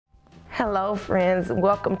Hello friends,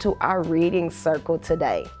 welcome to our reading circle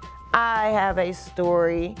today. I have a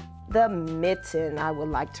story, The Mitten, I would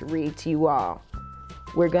like to read to you all.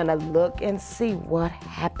 We're gonna look and see what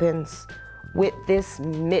happens with this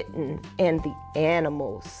mitten and the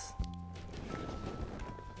animals.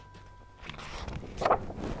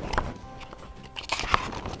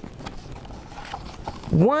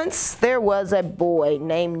 Once there was a boy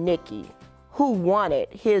named Nicky who wanted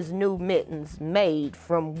his new mittens made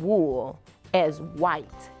from wool as white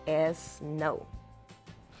as snow.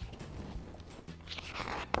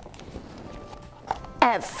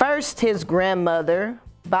 At first, his grandmother,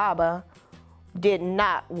 Baba, did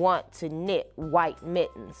not want to knit white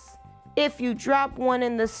mittens. If you drop one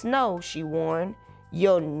in the snow, she warned,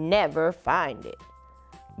 you'll never find it.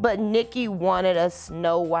 But Nicky wanted a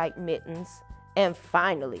snow white mittens, and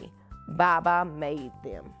finally, Baba made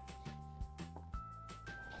them.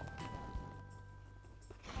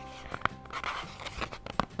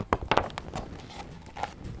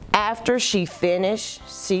 After she finished,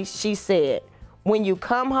 she said, "When you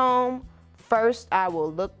come home, first I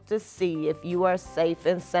will look to see if you are safe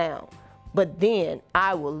and sound, but then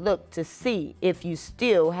I will look to see if you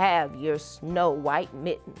still have your snow white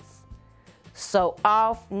mittens." So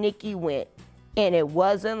off Nicky went, and it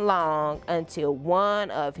wasn't long until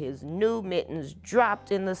one of his new mittens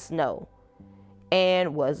dropped in the snow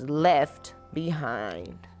and was left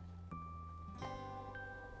behind.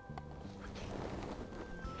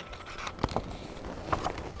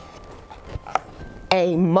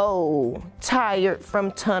 A mole, tired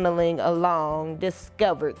from tunneling along,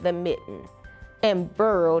 discovered the mitten and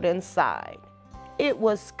burrowed inside. It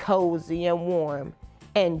was cozy and warm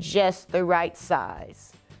and just the right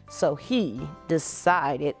size, so he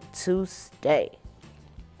decided to stay.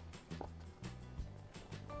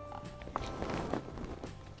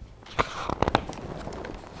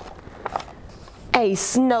 A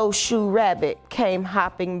snowshoe rabbit came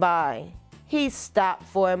hopping by. He stopped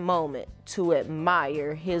for a moment to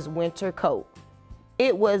admire his winter coat.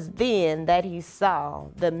 It was then that he saw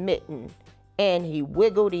the mitten and he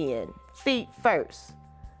wiggled in, feet first.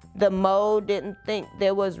 The mole didn't think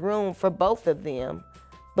there was room for both of them,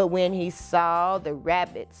 but when he saw the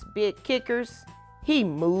rabbit's big kickers, he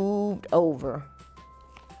moved over.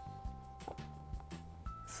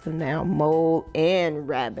 So now mole and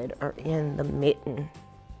rabbit are in the mitten.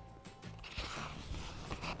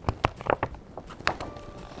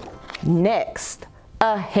 Next,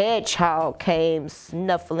 a hedgehog came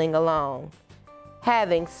snuffling along.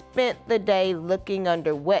 Having spent the day looking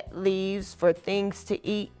under wet leaves for things to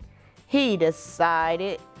eat, he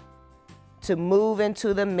decided to move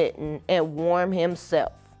into the mitten and warm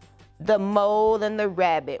himself. The mole and the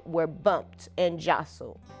rabbit were bumped and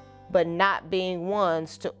jostled, but not being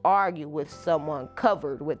ones to argue with someone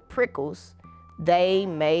covered with prickles, they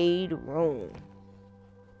made room.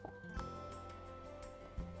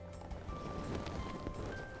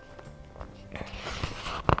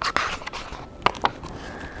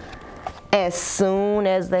 As soon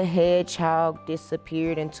as the hedgehog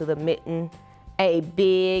disappeared into the mitten, a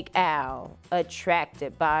big owl,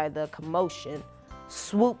 attracted by the commotion,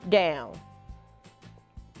 swooped down.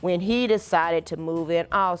 When he decided to move in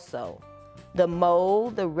also, the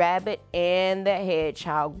mole, the rabbit, and the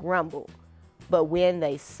hedgehog grumbled. But when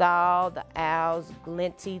they saw the owl's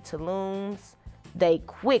glinty talons, they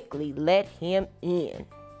quickly let him in.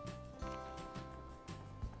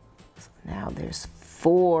 So now there's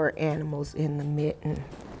 4 animals in the mitten.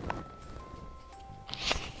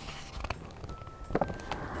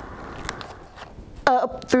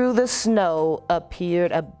 Up through the snow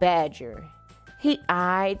appeared a badger. He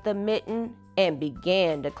eyed the mitten and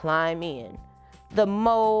began to climb in. The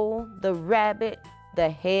mole, the rabbit, the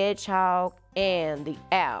hedgehog, and the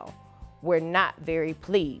owl were not very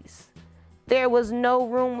pleased. There was no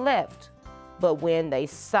room left, but when they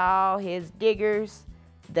saw his diggers,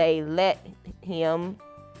 they let him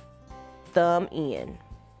thumb in.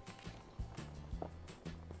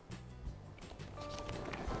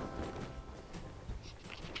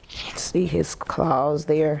 See his claws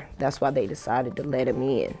there? That's why they decided to let him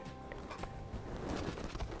in.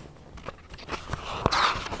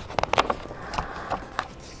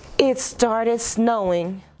 It started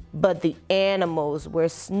snowing, but the animals were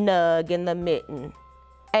snug in the mitten.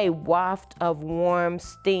 A waft of warm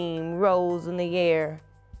steam rose in the air,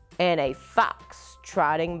 and a fox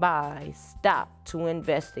trotting by stopped to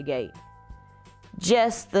investigate.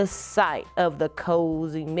 Just the sight of the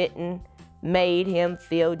cozy mitten made him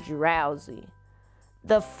feel drowsy.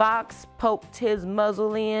 The fox poked his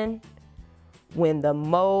muzzle in. When the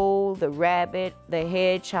mole, the rabbit, the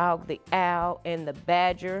hedgehog, the owl, and the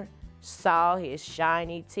badger saw his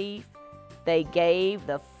shiny teeth, they gave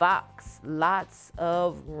the fox lots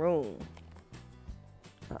of room.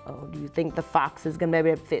 Uh-oh, do you think the fox is gonna be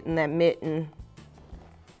able to fit in that mitten?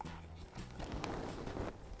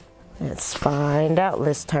 Let's find out.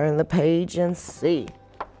 Let's turn the page and see.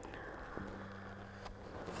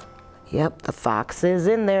 Yep, the fox is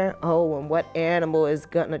in there. Oh, and what animal is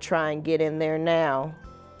gonna try and get in there now?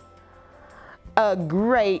 A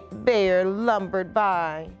great bear lumbered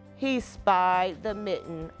by. He spied the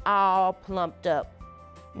mitten all plumped up.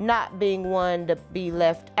 Not being one to be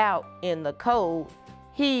left out in the cold,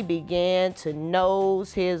 he began to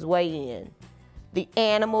nose his way in. The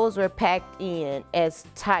animals were packed in as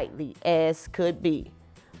tightly as could be.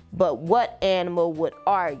 But what animal would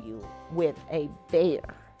argue with a bear?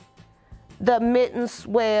 The mitten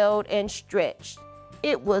swelled and stretched.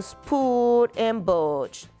 It was pulled and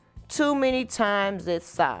bulged, too many times its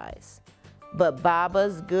size. But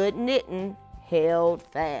Baba's good knitting held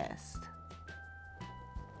fast.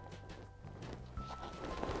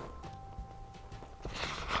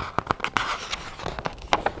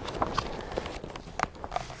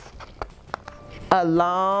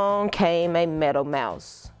 Along came a meadow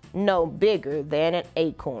mouse, no bigger than an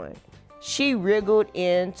acorn. She wriggled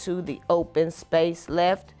into the open space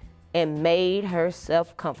left and made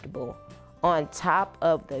herself comfortable on top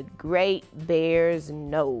of the great bear's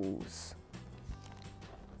nose.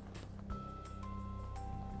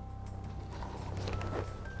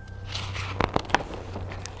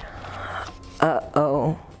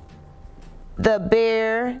 Uh-oh. The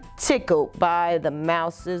bear, tickled by the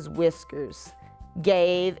mouse's whiskers,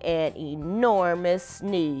 gave an enormous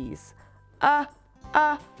sneeze.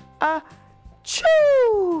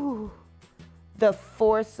 Choo! The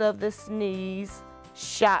force of the sneeze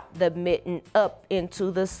shot the mitten up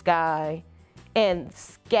into the sky and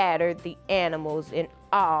scattered the animals in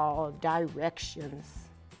all directions.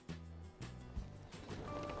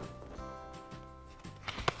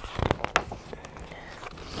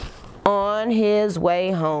 On his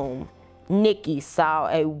way home, Nicky saw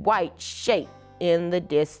a white shape in the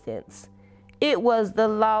distance. It was the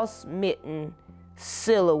lost mitten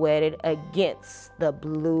silhouetted against the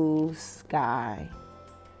blue sky.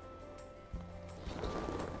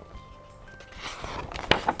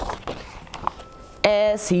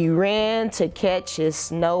 As he ran to catch his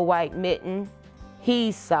snow-white mitten,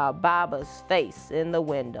 he saw Baba's face in the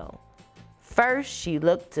window. First, she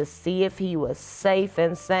looked to see if he was safe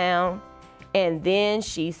and sound, and then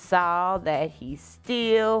she saw that he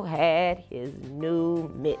still had his new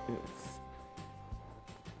mittens.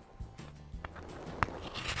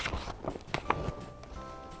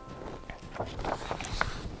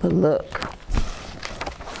 But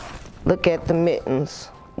look at the mittens.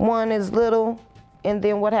 One is little, and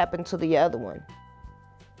then what happened to the other one?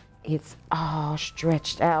 It's all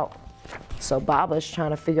stretched out. So Baba's trying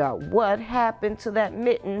to figure out what happened to that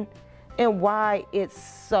mitten and why it's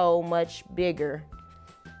so much bigger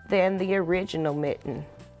than the original mitten.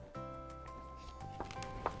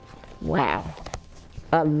 Wow,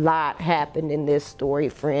 a lot happened in this story,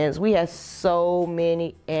 friends. We have so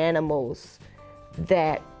many animals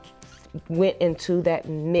that went into that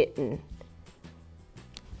mitten.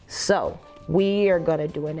 So we are gonna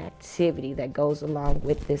do an activity that goes along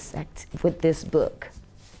with this book.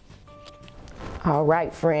 All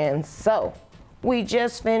right, friends, so we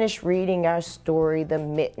just finished reading our story, The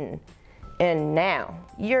Mitten, and now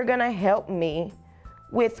you're gonna help me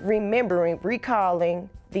with recalling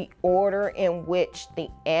the order in which the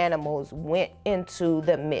animals went into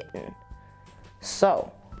the mitten.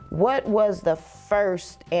 So, what was the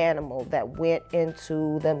first animal that went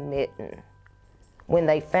into the mitten? When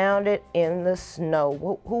they found it in the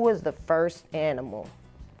snow, who was the first animal?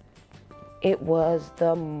 It was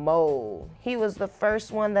the mole. He was the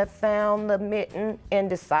first one that found the mitten and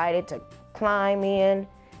decided to climb in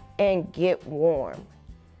and get warm.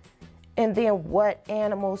 And then what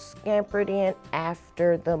animal scampered in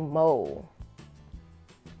after the mole?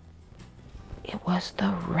 It was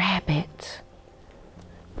the rabbit.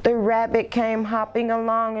 The rabbit came hopping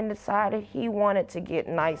along and decided he wanted to get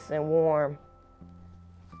nice and warm.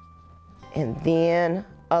 And then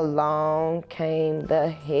along came the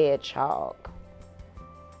hedgehog.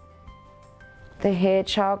 The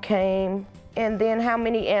hedgehog came, and then how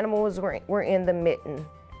many animals were in the mitten?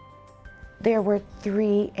 There were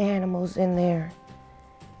 3 animals in there.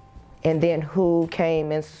 And then who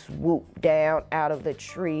came and swooped down out of the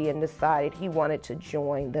tree and decided he wanted to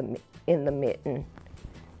join them in the mitten?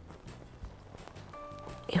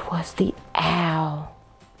 It was the owl.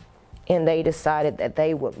 And they decided that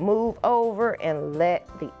they would move over and let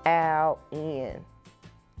the owl in.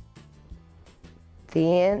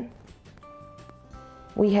 Then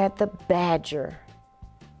we had the badger.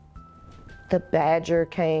 The badger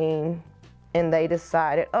came and they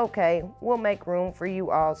decided, okay, we'll make room for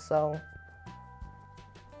you also.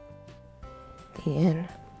 Then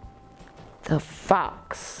the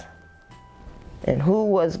fox. And who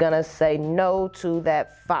was gonna say no to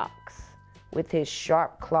that fox with his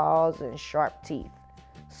sharp claws and sharp teeth?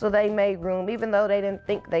 So they made room, even though they didn't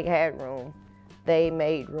think they had room. They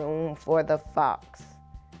made room for the fox.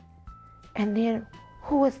 And then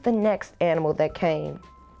who was the next animal that came?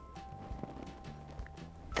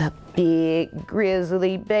 The big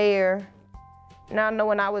grizzly bear. Now, I know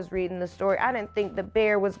when I was reading the story, I didn't think the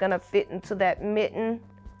bear was gonna fit into that mitten.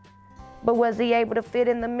 But was he able to fit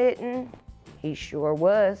in the mitten? He sure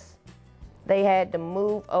was. They had to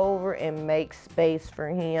move over and make space for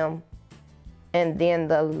him. And then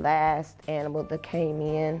the last animal that came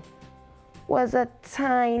in was a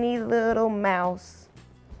tiny little mouse.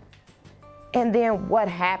 And then what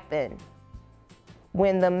happened?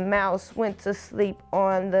 When the mouse went to sleep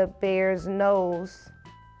on the bear's nose,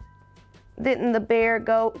 didn't the bear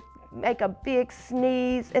go make a big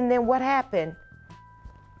sneeze? And then what happened?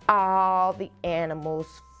 All the animals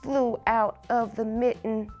flew out of the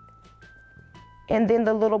mitten. And then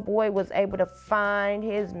the little boy was able to find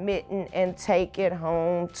his mitten and take it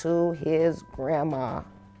home to his grandma.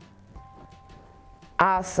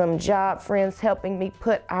 Awesome job, friends, helping me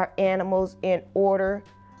put our animals in order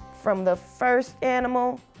from the first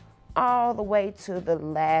animal all the way to the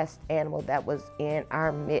last animal that was in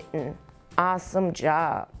our mitten. Awesome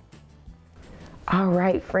job. All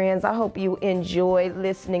right, friends, I hope you enjoyed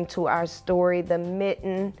listening to our story, The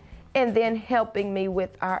Mitten, and then helping me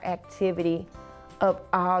with our activity of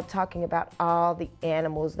talking about all the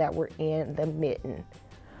animals that were in the mitten.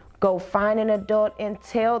 Go find an adult and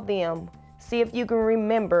tell them, see if you can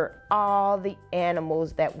remember all the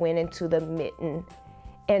animals that went into the mitten,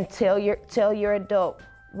 and tell your adult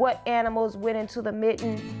what animals went into the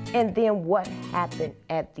mitten and then what happened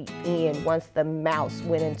at the end once the mouse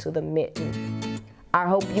went into the mitten. I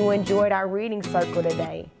hope you enjoyed our reading circle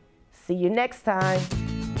today. See you next time.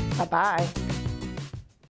 Bye-bye.